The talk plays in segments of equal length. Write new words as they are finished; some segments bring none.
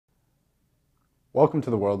Welcome to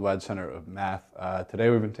the Worldwide Center of Math. Today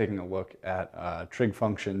we've been taking a look at trig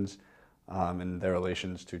functions and their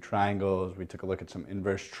relations to triangles. We took a look at some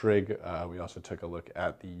inverse trig. We also took a look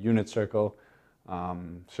at the unit circle.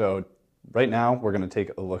 So right now we're going to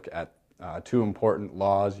take a look at two important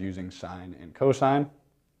laws using sine and cosine,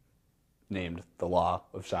 named the law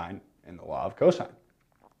of sine and the law of cosine.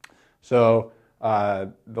 So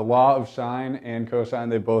the law of sine and cosine,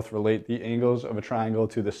 they both relate the angles of a triangle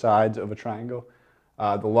to the sides of a triangle.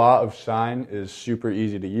 The law of sine is super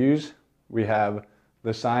easy to use. We have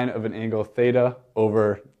the sine of an angle theta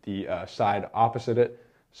over the side opposite it.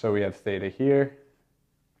 So we have theta here,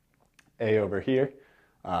 A over here,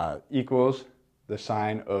 equals the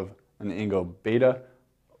sine of an angle beta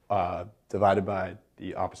divided by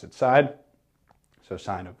the opposite side. So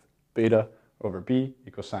sine of beta over B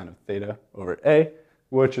equals sine of theta over A,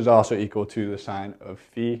 which is also equal to the sine of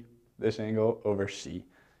phi, this angle, over C,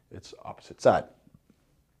 its opposite side.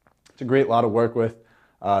 It's a great law to work with.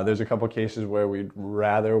 There's a couple cases where we'd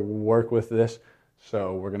rather work with this,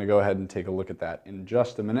 so we're going to go ahead and take a look at that in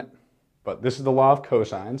just a minute. But this is the law of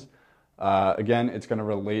cosines. Again, it's going to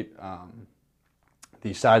relate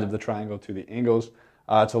the sides of the triangle to the angles.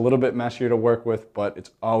 It's a little bit messier to work with, but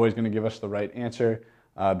it's always going to give us the right answer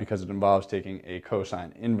because it involves taking a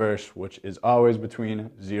cosine inverse, which is always between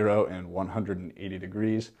 0 and 180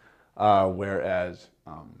 degrees, whereas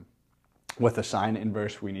with a sine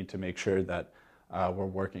inverse, we need to make sure that we're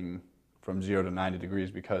working from 0 to 90 degrees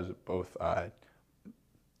because both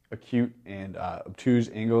acute and obtuse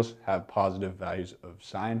angles have positive values of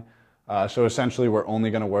sine. So essentially, we're only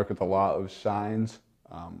going to work with the law of sines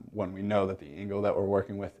when we know that the angle that we're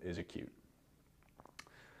working with is acute.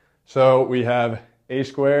 So we have a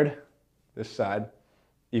squared, this side,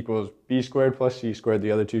 equals b squared plus c squared, the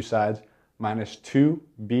other two sides, minus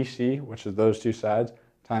 2bc, which is those two sides,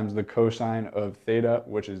 times the cosine of theta,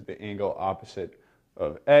 which is the angle opposite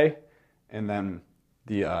of A. And then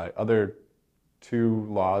the other two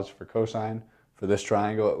laws for cosine, for this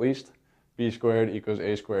triangle at least, b squared equals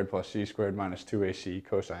a squared plus c squared minus 2ac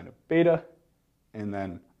cosine of beta. And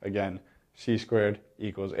then again, c squared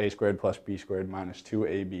equals a squared plus b squared minus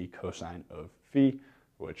 2ab cosine of phi,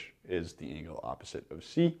 which is the angle opposite of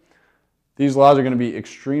C. These laws are going to be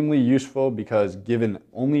extremely useful because given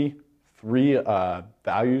only three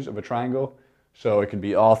values of a triangle, so it could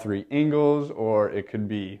be all three angles or it could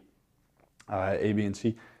be A, B, and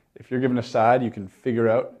C. If you're given a side, you can figure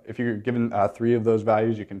out, if you're given three of those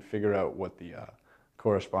values, you can figure out what the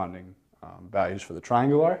corresponding values for the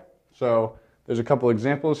triangle are. So there's a couple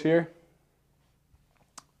examples here.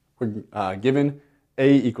 We're given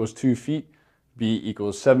A equals 2 feet, B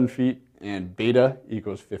equals 7 feet, and beta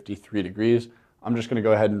equals 53 degrees. I'm just going to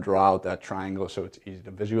go ahead and draw out that triangle so it's easy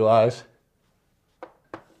to visualize.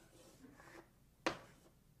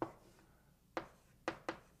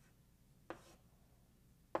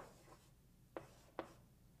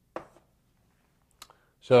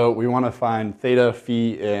 So we want to find theta,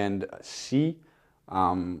 phi, and c.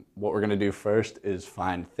 What we're going to do first is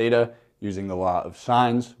find theta using the law of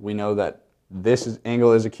sines. We know that this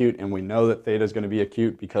angle is acute, and we know that theta is going to be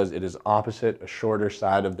acute because it is opposite a shorter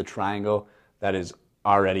side of the triangle that is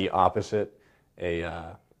already opposite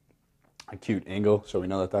a acute angle. So we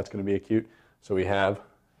know that that's going to be acute. So we have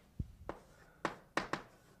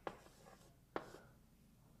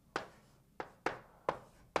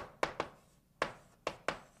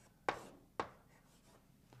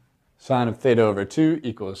sine of theta over 2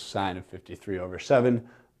 equals sine of 53 over 7.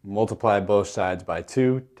 Multiply both sides by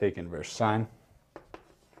 2, take inverse sine.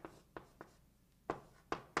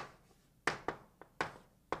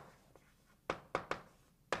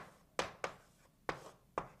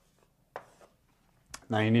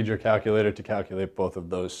 Now you need your calculator to calculate both of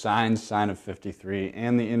those sines, sine of 53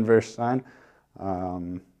 and the inverse sine.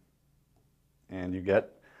 And you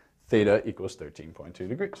get theta equals 13.2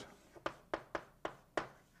 degrees.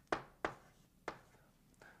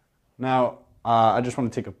 Now, I just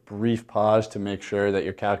want to take a brief pause to make sure that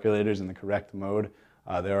your calculator is in the correct mode.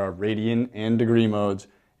 There are radian and degree modes.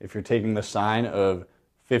 If you're taking the sine of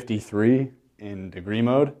 53 in degree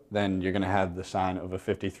mode, then you're going to have the sine of a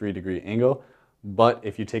 53 degree angle. But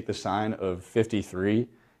if you take the sine of 53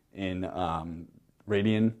 in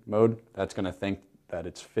radian mode, that's going to think that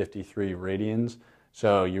it's 53 radians.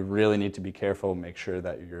 So you really need to be careful, make sure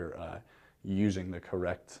that you're using the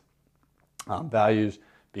correct values,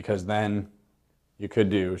 because then you could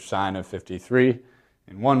do sine of 53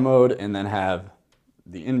 in one mode and then have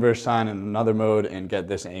the inverse sine in another mode and get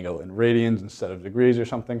this angle in radians instead of degrees or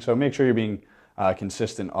something. So make sure you're being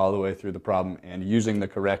consistent all the way through the problem and using the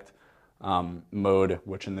correct mode,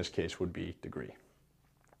 which in this case would be degree.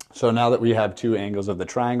 So now that we have two angles of the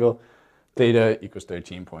triangle, theta equals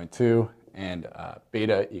 13.2 and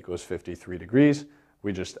beta equals 53 degrees,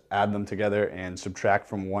 we just add them together and subtract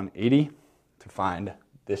from 180 to find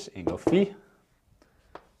this angle phi.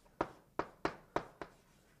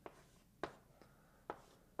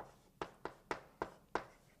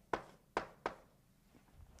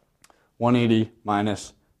 (180)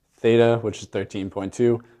 minus theta, which is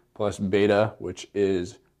 13.2, plus beta, which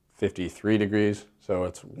is 53 degrees. So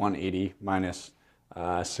it's 180 minus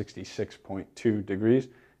 66.2 degrees,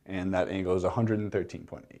 and that angle is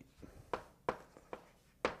 113.8.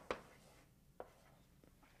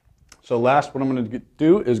 So last, what I'm going to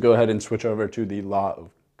do is go ahead and switch over to the law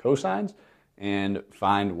of cosines and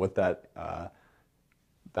find what that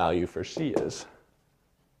value for c is.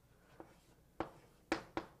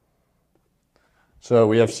 So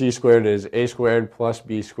we have c squared is a squared plus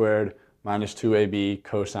b squared minus 2ab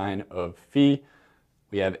cosine of phi.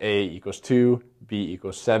 We have a equals 2, b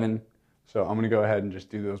equals 7. So I'm going to go ahead and just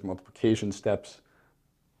do those multiplication steps.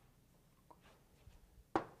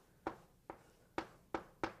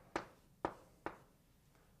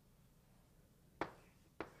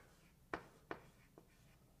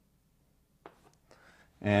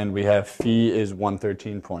 And we have phi is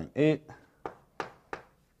 113.8.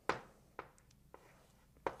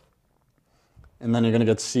 And then you're going to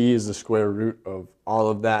get c is the square root of all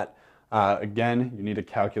of that. Again, you need a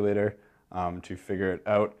calculator to figure it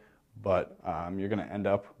out, but you're going to end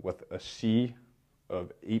up with a c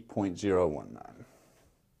of 8.019.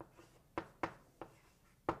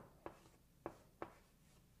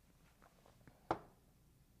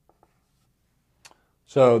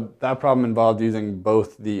 So that problem involved using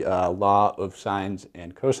both the law of sines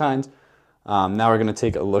and cosines. Now we're going to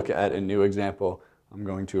take a look at a new example. I'm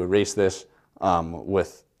going to erase this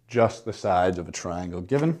with just the sides of a triangle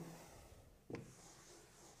given.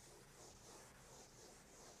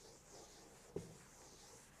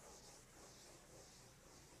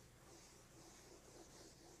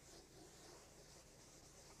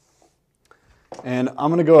 And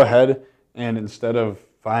I'm going to go ahead and instead of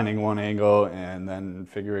finding one angle and then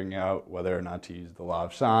figuring out whether or not to use the law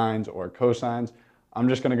of sines or cosines, I'm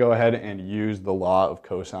just going to go ahead and use the law of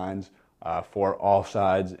cosines for all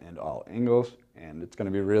sides and all angles, and it's going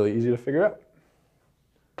to be really easy to figure out.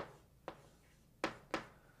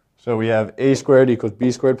 So we have a squared equals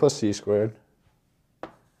b squared plus c squared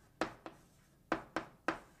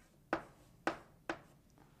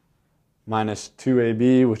minus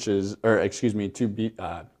 2ab, which is, or excuse me,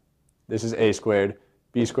 2b, this is a squared,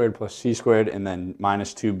 b squared plus c squared, and then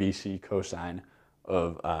minus 2bc cosine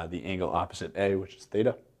of the angle opposite a, which is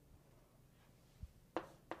theta.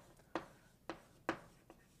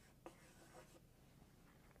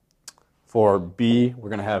 For b, we're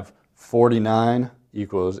going to have 49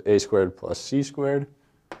 equals a squared plus c squared.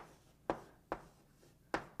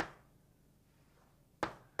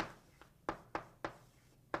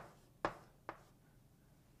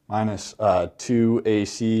 Minus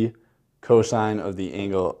 2ac cosine of the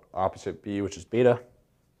angle opposite b, which is beta.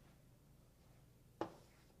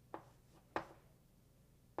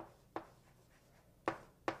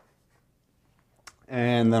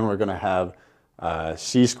 And then we're going to have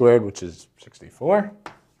c squared, which is 64,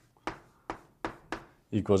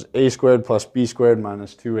 equals a squared plus b squared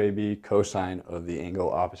minus 2ab cosine of the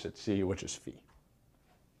angle opposite c, which is phi.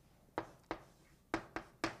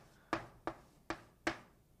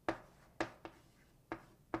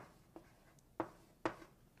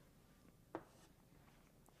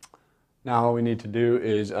 Now all we need to do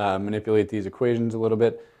is manipulate these equations a little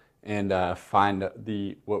bit and find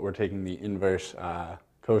what we're taking the inverse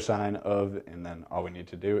cosine of, and then all we need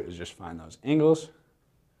to do is just find those angles.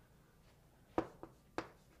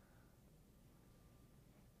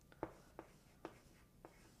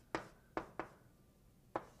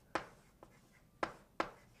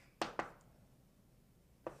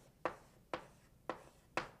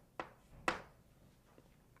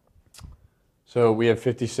 So we have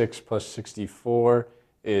 56 plus 64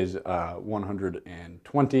 is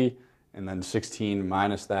 120, and then 16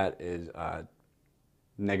 minus that is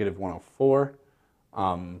negative 104,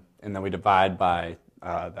 and then we divide by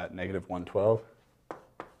that negative 112.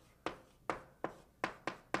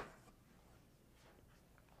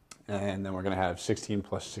 And then we're going to have 16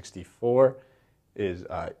 plus 64 is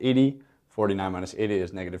 80. 49 minus 80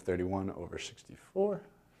 is negative 31 over 64.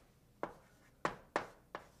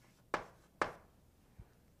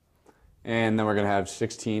 And then we're going to have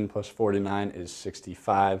 16 plus 49 is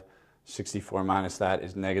 65. 64 minus that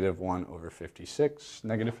is negative 1 over 56,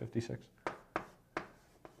 negative 56.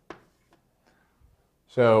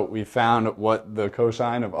 So we found what the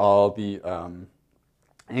cosine of all the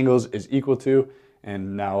angles is equal to,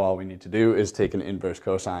 and now all we need to do is take an inverse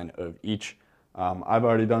cosine of each. I've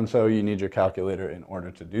already done so. You need your calculator in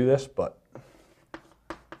order to do this, but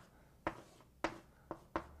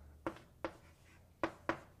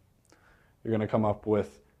you're going to come up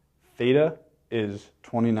with theta is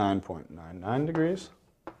 29.99 degrees.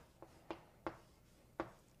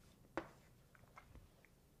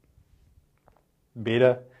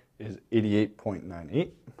 Beta is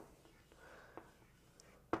 88.98.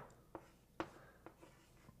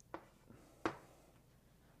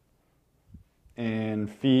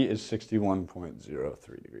 And phi is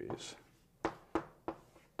 61.03 degrees.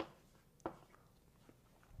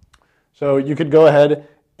 So you could go ahead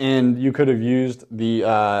and you could have used the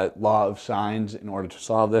law of sines in order to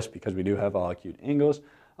solve this because we do have all acute angles.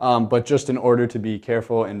 But just in order to be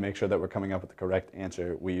careful and make sure that we're coming up with the correct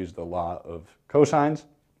answer, we use the law of cosines.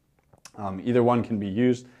 Either one can be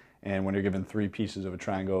used, and when you're given three pieces of a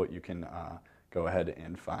triangle, you can go ahead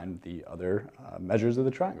and find the other measures of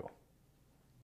the triangle.